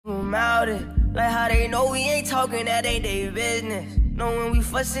mouth it. Like how they know we ain't talking, that ain't their business. Know when we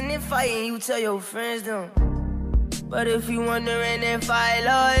fussing and fighting, you tell your friends them. But if you wondering if I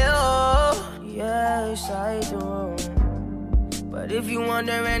love you, yes I do. But if you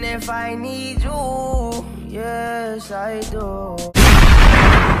wondering if I need you, yes I do.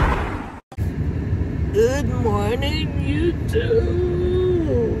 Good morning, YouTube.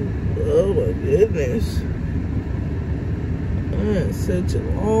 Oh my goodness. Such a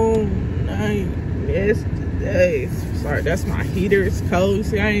long night yesterday. Sorry, that's my heater. It's cold.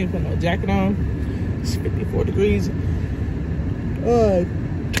 See, I ain't put no jacket on. It's 54 degrees.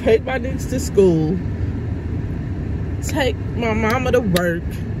 Take my niece to school. Take my mama to work.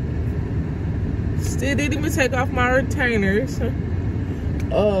 Still didn't even take off my retainers. And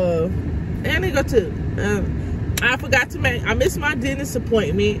I go to, I forgot to make, I missed my dentist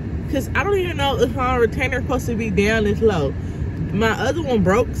appointment because I don't even know if my retainer is supposed to be down this low. My other one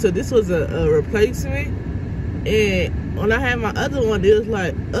broke, so this was a replacement. And when I had my other one, it was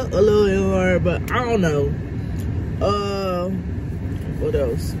like up a little more, but I don't know. What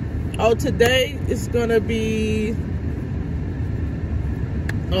else? Oh, today it's gonna be,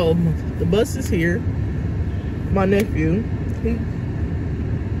 oh, the bus is here. My nephew,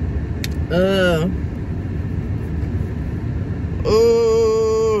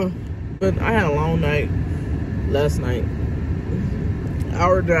 but I had a long night last night.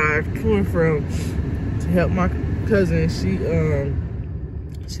 Hour drive to and from to help my cousin. She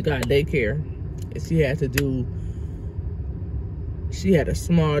got daycare, and she had a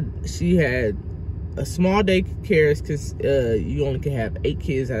small daycare because you only can have 8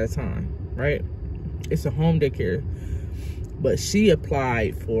 kids at a time, right? It's a home daycare, but she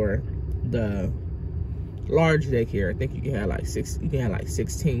applied for the large daycare. I think you can have like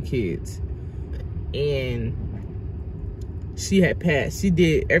 16 kids, and she had passed. She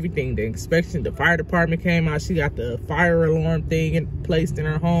did everything. The inspection, the fire department came out. She got the fire alarm thing placed in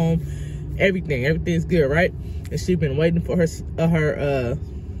her home. Everything's good, right? And she been waiting for her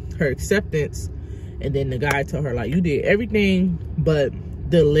acceptance. And then the guy told her, like, you did everything but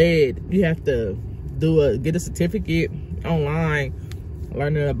the lead. You have to get a certificate online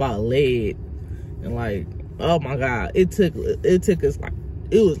learning about lead. And like, oh my God, it took us like,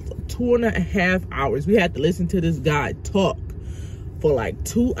 it was 2.5 hours. We had to listen to this guy talk for like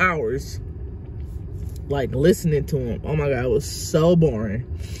 2 hours, like listening to him. Oh my God, it was so boring.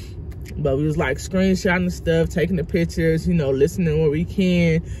 But we was like screenshotting the stuff, taking the pictures, you know, listening where we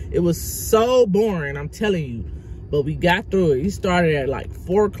can. It was so boring, I'm telling you. But we got through it. We started at like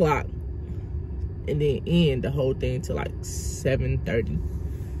 4 o'clock and then end the whole thing till like 7:30.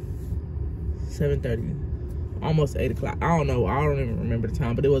 Almost 8 o'clock. I don't know. I don't even remember the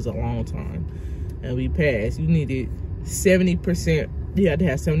time, but it was a long time. And we passed. You needed 70%. You had to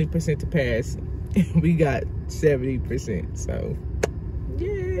have 70% to pass. And we got 70%. So,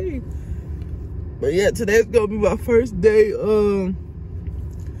 yay. But yeah, today's gonna be my first day doing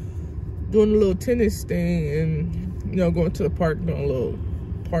a little tennis thing and, you know, going to the park, doing a little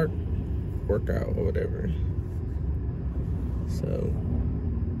park workout or whatever. So,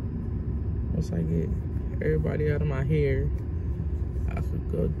 once I get everybody out of my hair, I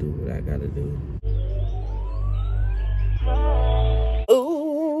could go do what I gotta do.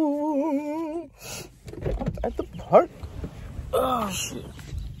 Oh, I'm at the park. Oh shit.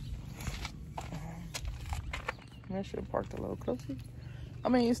 I should have parked a little closer. I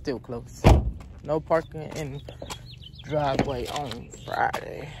mean, it's still close. No parking in driveway on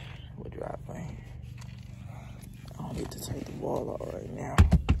Friday. What driveway? I don't need to take the wall out right now.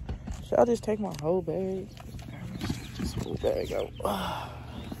 Should I just take my whole bag? Just whole bag out.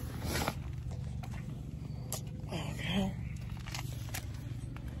 Okay.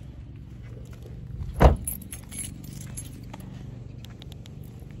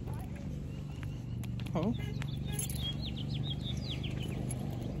 Huh?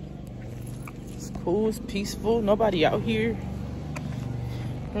 It's cool, it's peaceful, nobody out here.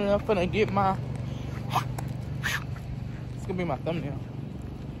 And I'm gonna get my, it's gonna be my thumbnail.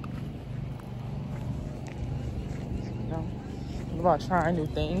 About trying new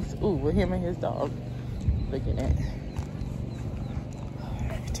things. Ooh, with him and his dog. Looking at.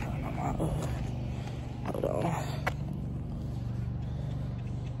 Turn on my hold on.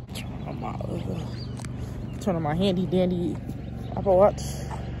 Turn on my handy dandy Apple Watch.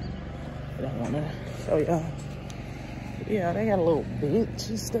 I don't wanna show y'all. Yeah, they got a little bench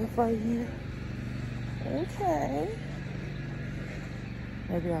and stuff right here. Okay.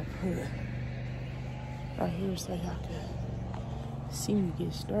 Maybe I'll put it right here so y'all can see me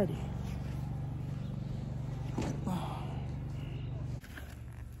get started.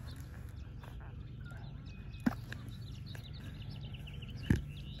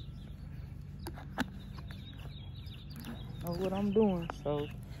 what I'm doing, so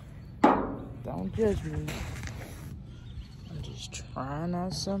don't judge me. I'm just trying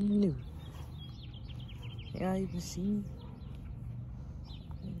out something new. Y'all even see me?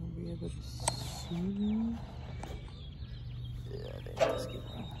 You gonna be able to see me? Yeah, let's get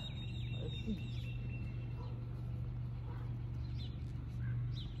on. Let's see.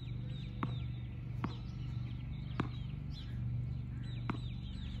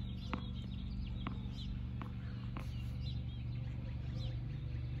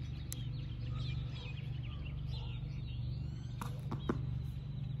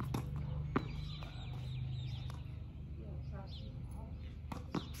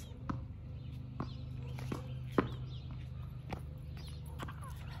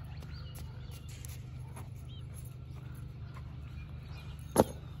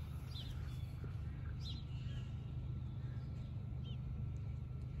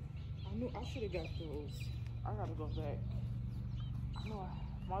 I should have got those. I gotta go back. I know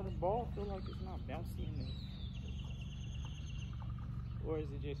my ball feel like it's not bouncy in there. Or is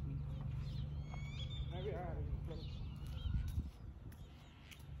it just me? Maybe I gotta just play.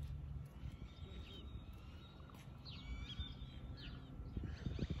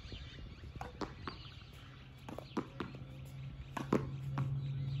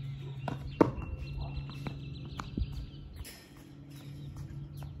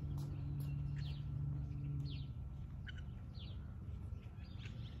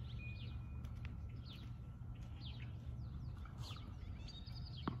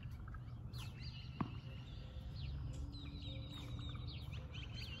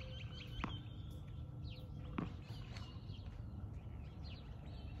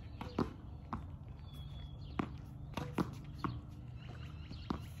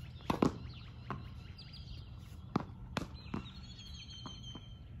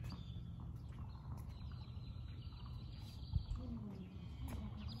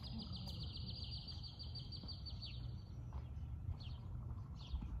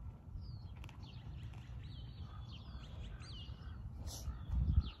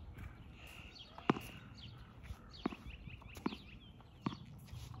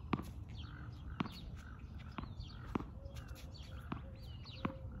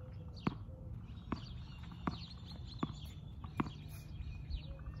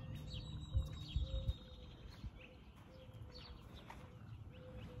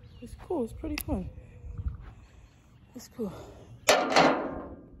 It's cool. It's pretty fun. It's cool. I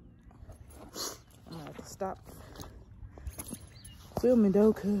have to stop filming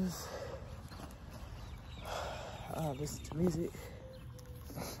though, cause I listen to music.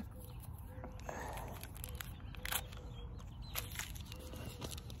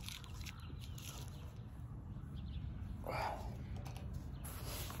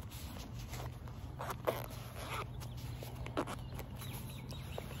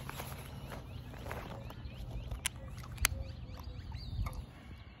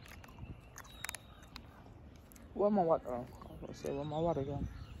 Where my water? Oh, I was gonna say, where my water go?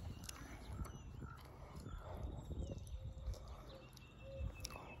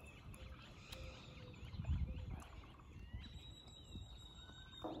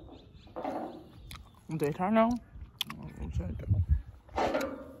 They turn on? I'm trying to.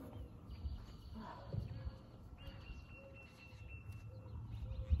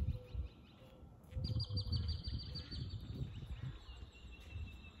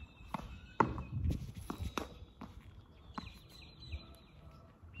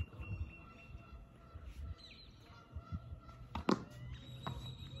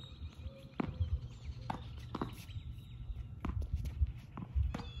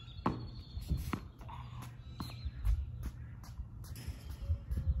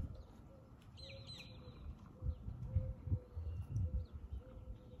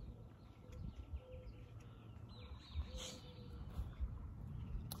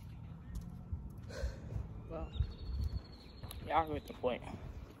 Well, y'all get the point.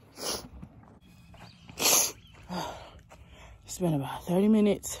 It's been about 30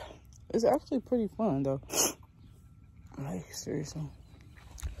 minutes. It's actually pretty fun though. Like, seriously.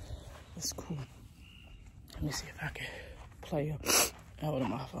 It's cool. Let me see if I can play out of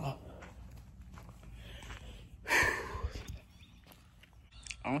my phone.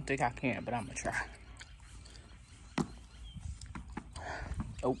 I don't think I can, but I'm gonna try.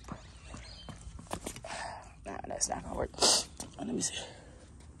 Oh. Nah, that's not gonna work. Let me see.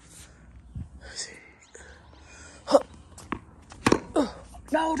 Let's see.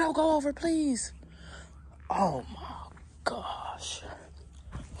 No, don't go over, please. Oh my gosh.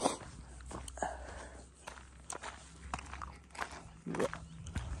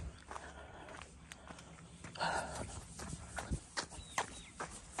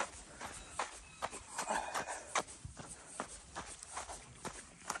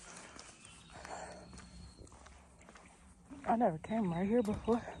 I never came right here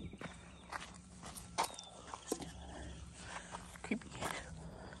before. Creepy.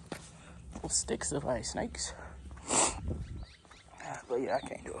 Little sticks look like snakes. But yeah, I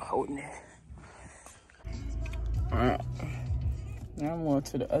can't do it holding it. Alright. Now I'm going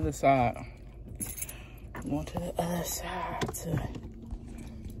to the other side. I'm going to the other side to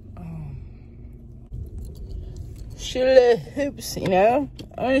shoot a little hips, you know?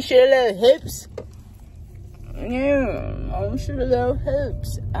 I want to shoot a little hips. Yeah, I want to shoot a little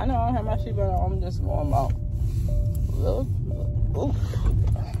hips. I know I don't have my seatbelt on, I'm just warm out. Ooh.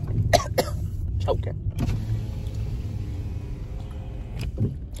 Choking.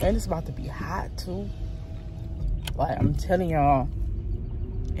 And it's about to be hot too. Like I'm telling y'all,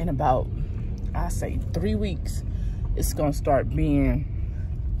 in about, I say 3 weeks, it's gonna start being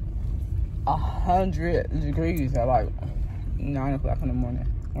 100 degrees at like 9 o'clock in the morning.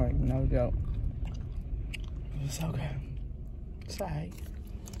 Like, no joke. It's okay. It's alright.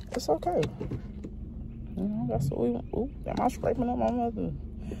 It's okay. You know, that's what we want. Ooh, am I scraping up my mother?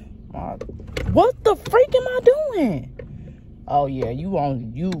 What the freak am I doing? Oh yeah, you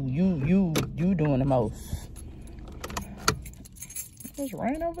doing the most. Just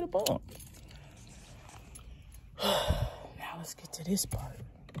ran over the bump. Now let's get to this part.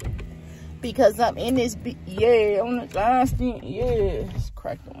 Because I'm in this, yeah, on the last thing, yeah. Let's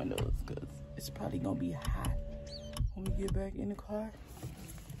crack the windows because it's probably gonna be hot when we get back in the car.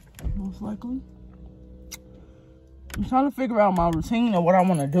 Most likely. I'm trying to figure out my routine of what I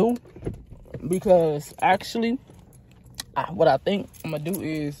want to do. Because actually, what I think I'm gonna do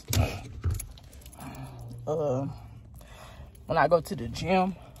is, when I go to the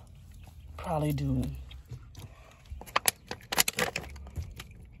gym, probably do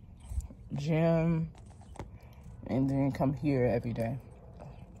gym and then come here every day.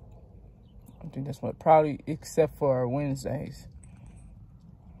 I think that's what, probably, except for Wednesdays.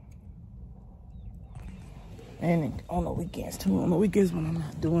 And on the weekends too. On the weekends when I'm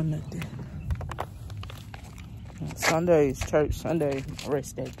not doing nothing. Sundays, church, Sunday,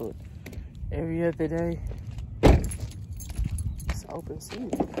 rest day, but every other day, it's open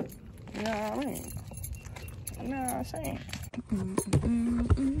season. You know what I mean? You know what I'm saying?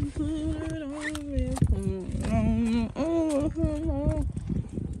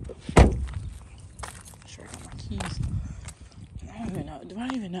 Sure, I got my keys. I don't even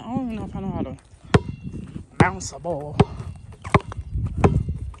know. I don't even know if I know how to bounce a ball.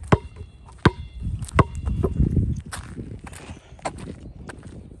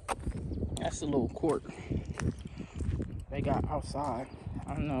 That's a little court they got outside.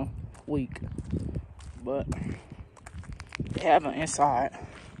 I don't know, weak, but they have an inside.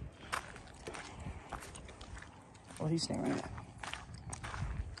 Oh, he's staying right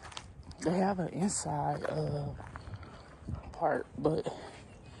there. They have an inside part, but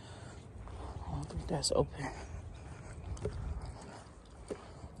I don't think that's open.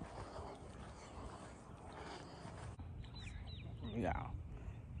 We gotta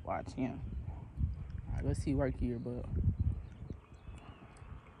watch him. Alright, let's see work here, but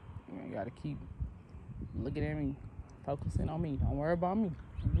you gotta keep looking at me, focusing on me. Don't worry about me.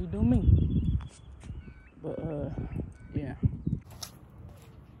 You do me. But yeah.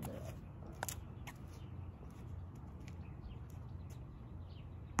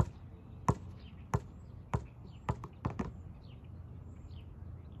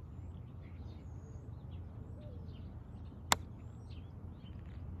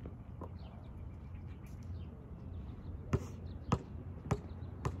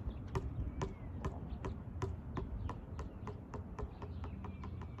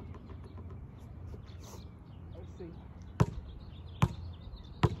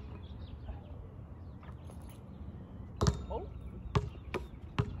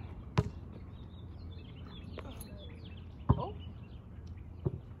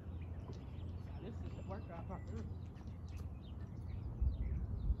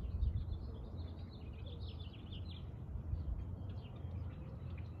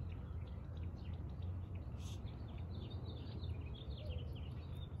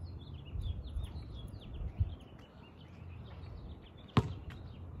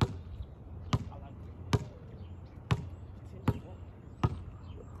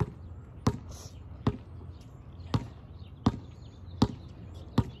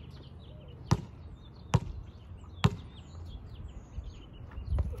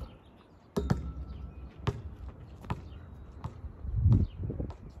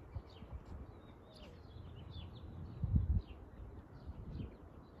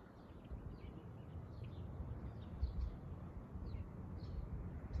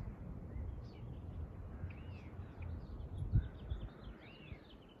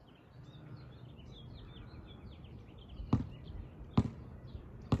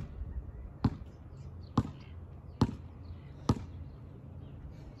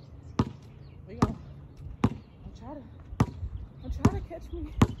 try to catch me,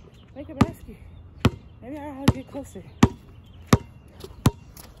 make a basket. Maybe I ought to get closer.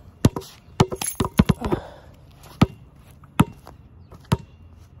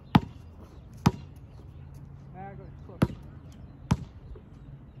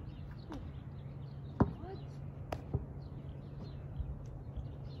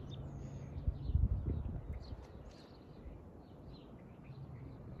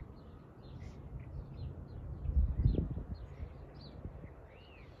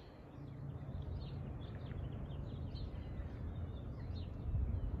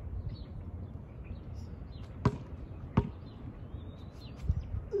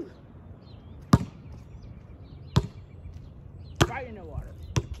 Right in the water.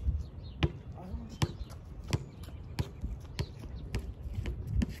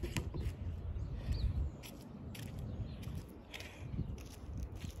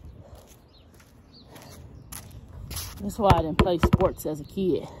 That's why I didn't play sports as a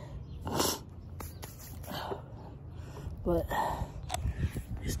kid. But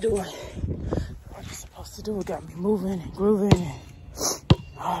let's do it. What you supposed to do? It got me moving and grooving and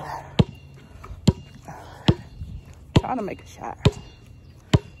all that. Trying to make a shot.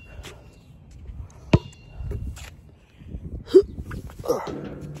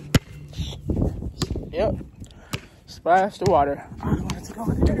 Yep. Splash the water. I don't want it to go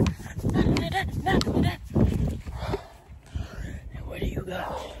in there. And where do you go?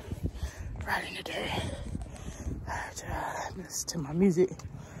 Right in the dirt. Alright, listen to my music.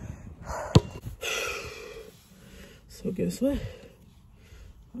 So guess what?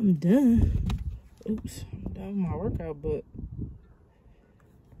 I'm done. Oops, I'm done with my workout, but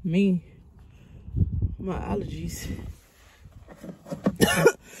my allergies.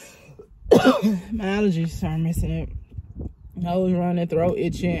 My allergies are messing up. Nose running, throat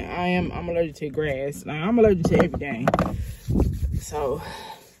itching. I'm allergic to grass. Now, I'm allergic to everything. So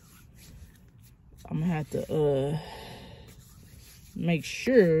I'm gonna have to make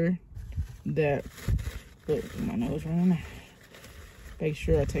sure that my nose running. Make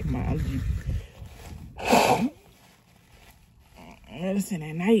sure I take my allergy medicine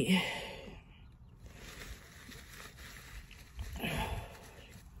at night.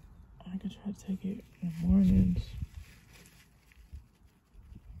 I can try to take it in the mornings,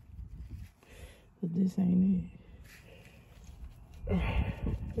 but this ain't it.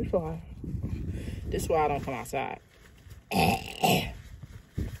 It's fine. This is why I don't come outside.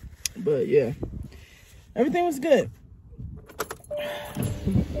 But yeah, everything was good.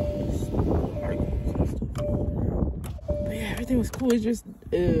 But yeah, everything was cool. It's just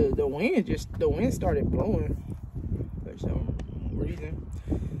the wind started blowing for some reason.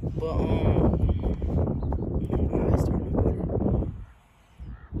 But it's starting to water.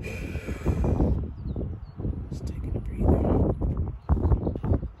 Just taking a breather.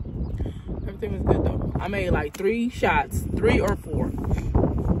 Everything was good though. I made like 3 shots, 3 or 4.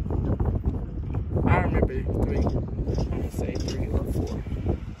 I remember 3. I'm gonna say 3 or 4.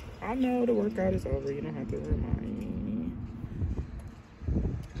 I know the workout is over. You don't have to remind me.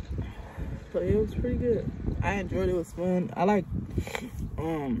 But it was pretty good. I enjoyed it. It was fun. I like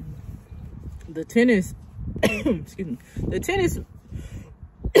the tennis. Excuse me. The tennis.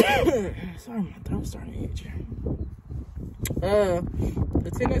 Sorry, my throat's starting to itch.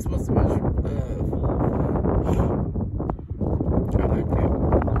 The tennis was much. I like that.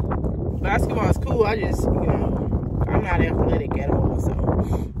 Basketball is cool. I just, I'm not athletic at all, so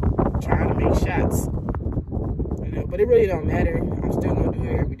trying to make shots. But it really don't matter. I'm still gonna do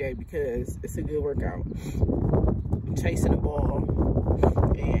it every day because it's a good workout. Chasing the ball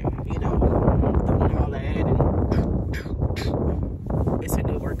and doing all that, and it's a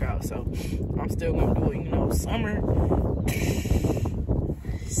good workout. So I'm still gonna do it. Summer.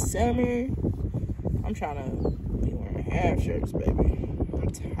 I'm trying to be wearing half shirts, baby. I'm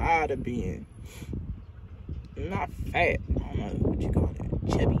tired of being not fat. I don't know what you call that,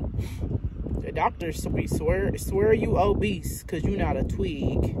 chubby. The doctors swear you obese because you're not a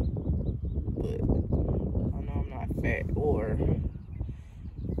twig. But I know I'm not fat or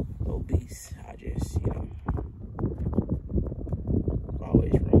obese. I just,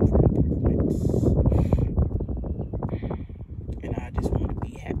 always room for improvements. And I just want to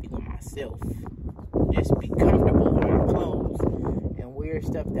be happy with myself. Just be comfortable with my clothes and wear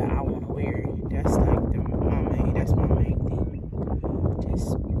stuff that I want to wear. That's like that's my main thing.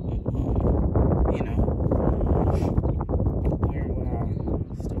 Just wearing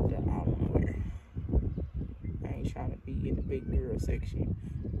stuff that I want to wear. I ain't trying to be in the big girl section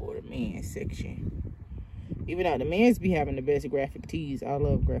or the men's section. Even though the men's be having the best graphic tees. I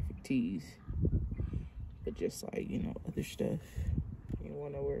love graphic tees. But but just like, you know, other stuff. You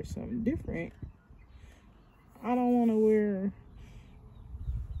want to wear something different. I don't want to wear,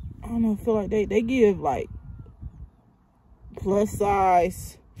 I don't know, I feel like they give like plus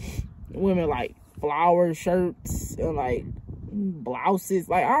size women like flower shirts and like blouses.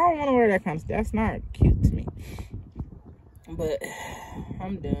 Like, I don't want to wear that kind of stuff. That's not cute to me. But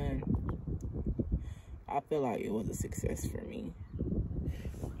I'm done. I feel like it was a success for me.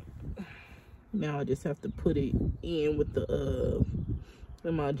 Now I just have to put it in with the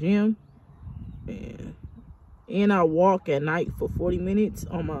in my gym, and I walk at night for 40 minutes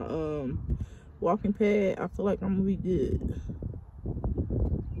on my walking pad. I feel like I'm gonna be good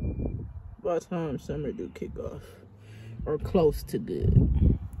by the time summer do kick off, or close to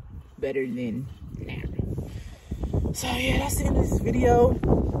good, better than now. So yeah, that's the end of this video.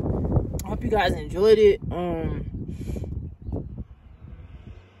 I hope you guys enjoyed it.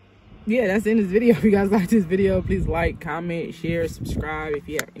 Yeah, that's the end of this video. If you guys like this video, please like, comment, share, subscribe. If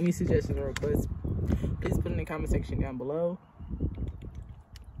you have any suggestions or requests, please put in the comment section down below,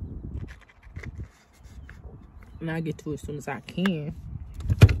 and I'll get to it as soon as I can.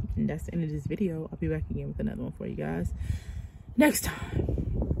 And that's the end of this video. I'll be back again with another one for you guys next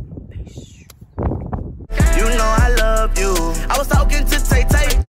time. Peace. You know I love you. I was talking to Tay Tay.